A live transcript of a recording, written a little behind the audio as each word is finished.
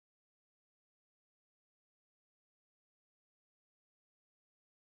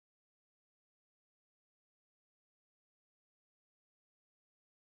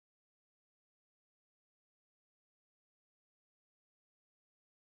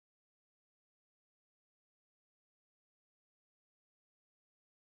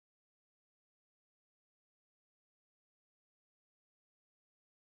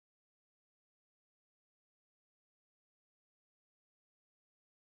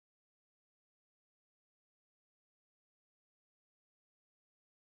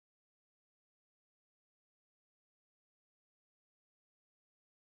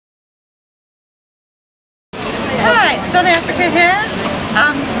Donna here.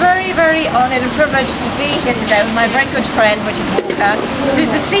 I'm very, very honoured and privileged to be here today with my very good friend Richard Walker,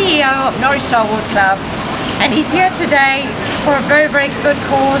 who's the CEO of Norwich Star Wars Club, and he's here today for a very, very good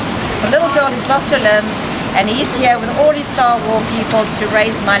cause. A little girl who's lost her limbs, and he's here with all his Star Wars people to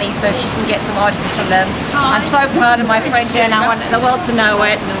raise money so she can get some artificial limbs. I'm so proud of my friend here, and I want the world to know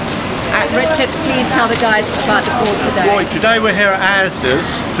it. Richard, please tell the guys about the cause today. Right, today we're here at Asda's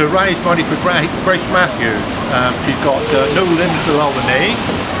to raise money for Grace Matthews. She's got no limbs below the knee,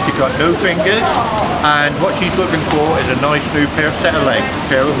 she's got no fingers, and what she's looking for is a nice new pair of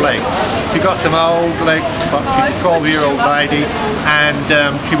legs. She's got some old legs, but she's a 12-year-old lady, and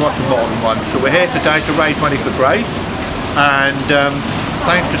she wants some modern ones. So we're here today to raise money for Grace, and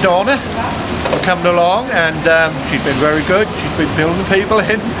thanks to Donna for coming along, and she's been very good. She's been building people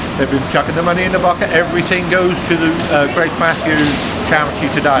in. They've been chucking the money in the bucket. Everything goes to the Grace Matthews charity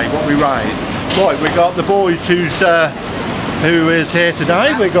today, what we raise. Right, we got the boys who is here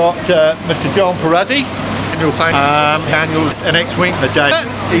today. We got Mr. John Peretti, Daniel an ex-wing a day.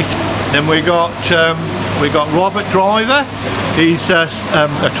 Then we got Robert Driver. He's a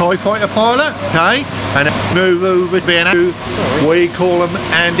TIE fighter pilot, okay? And move over to being we call him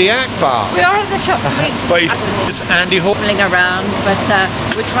Andy Akbar. We are at the shop. But he's Andy Hobbling around, but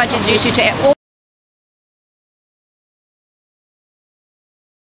we're trying to introduce you to all.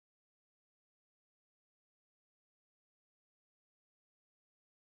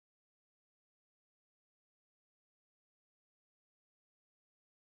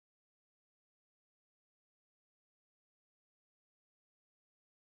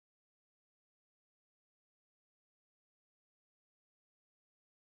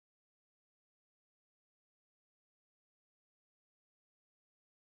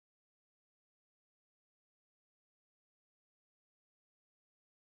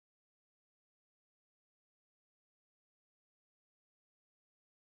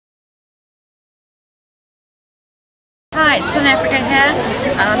 Hi, it's Donna here.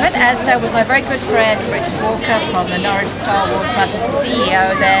 I'm at Asda with my very good friend Richard Walker from the Norwich Star Wars Club. He's the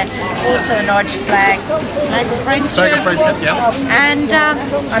CEO there, also the Norwich flag of friendship. Yeah. And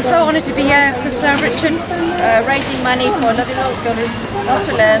I'm so honoured to be here because Richard's raising money for a little girl who's lost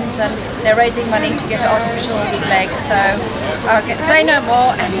her limbs, and they're raising money to get her artificial legs. So I'll say no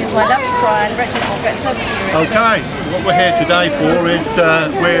more, and here's my lovely friend Richard Walker. It's over to you, Richard. Okay, what we're here today for is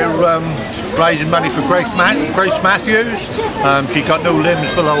we're raising money for Grace Matthews. She's got no limbs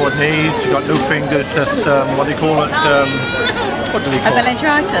below her knees, she's got no fingers, that's what do you call it? What do they call it?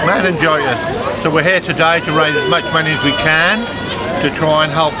 Meningitis. Meningitis. So we're here today to raise as much money as we can to try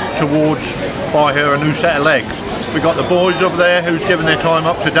and help towards buy her a new set of legs. We've got the boys up there who's given their time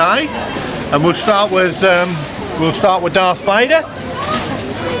up today, and we'll start with Darth Vader.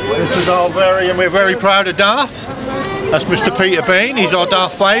 This is our and we're very proud of Darth. That's Mr. Peter Bean, he's our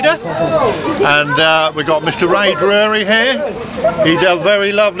Darth Vader. And we've got Mr. Ray Drury here. He's a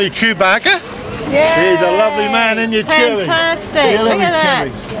very lovely Chewbacca. Yeah. He's a lovely man in your Chewie. Fantastic, look at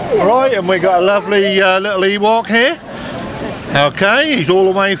that. Right, and we've got a lovely little Ewok here. Okay, he's all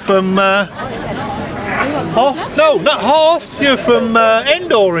the way from Hoth? No, not Hoth, you're from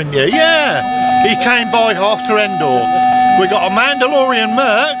Endor, aren't you? Yeah, he came by Hoth to Endor. We've got a Mandalorian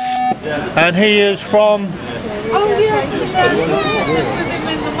Merc, and he is from... Oh yeah,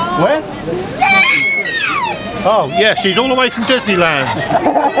 where? Oh yes, he's all the way from Disneyland.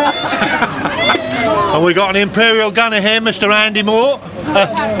 And we got an Imperial gunner here, Mr. Andy Moore.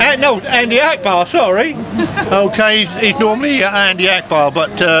 No, Andy Akbar, sorry. Okay, he's normally Andy Akbar, but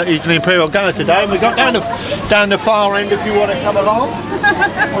he's an Imperial gunner today. And we got down the far end if you want to come along.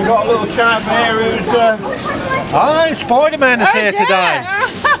 We got a little chap here who's Spider-Man is here today.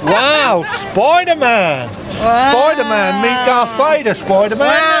 Wow, Spider-Man. Wow. Spider-Man, meet Darth Vader, Spider-Man.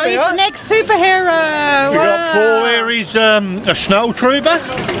 Wow, he's the next superhero. We got Paul here, he's a snow trooper.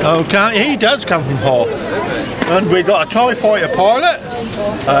 Okay, he does come from Hoth. And we got a TIE fighter pilot,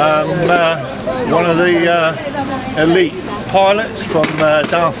 one of the elite pilots from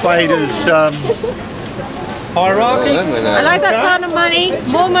Darth Vader's hierarchy. I like that sound of money.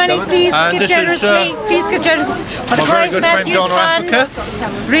 More money, please give generously. Please give generously for the Grace Matthews Fund.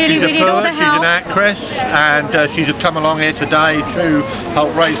 Really, we need all the help. She's an actress, and she's come along here today to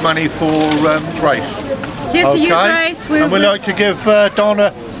help raise money for Grace. Here's to you, Grace. And we'd like to give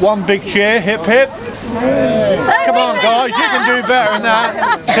Donna one big cheer. Hip hip. Come on, guys, you can do better than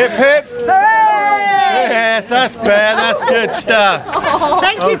that. Hip hip. Yes, that's bad. That's good stuff.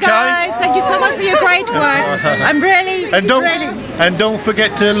 Thank you, guys. Thank you so much for your great work. I'm really, and don't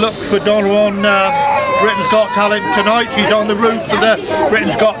forget to look for Donna on Britain's Got Talent tonight. She's on the roof of the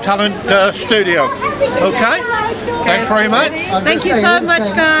Britain's Got Talent studio. Okay? Thanks very much. Thank you so much,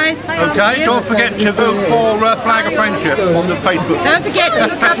 guys. Okay, don't forget to vote for Flag of Friendship on the Facebook. Don't forget to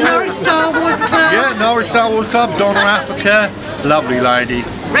look up Norwich Star Wars Club. Yeah, Norwich Star Wars Club, Donna Africa, lovely lady.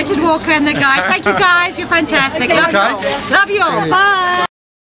 Richard Walker and the guys. Thank you guys, you're fantastic. Love you all. Love you all. Bye.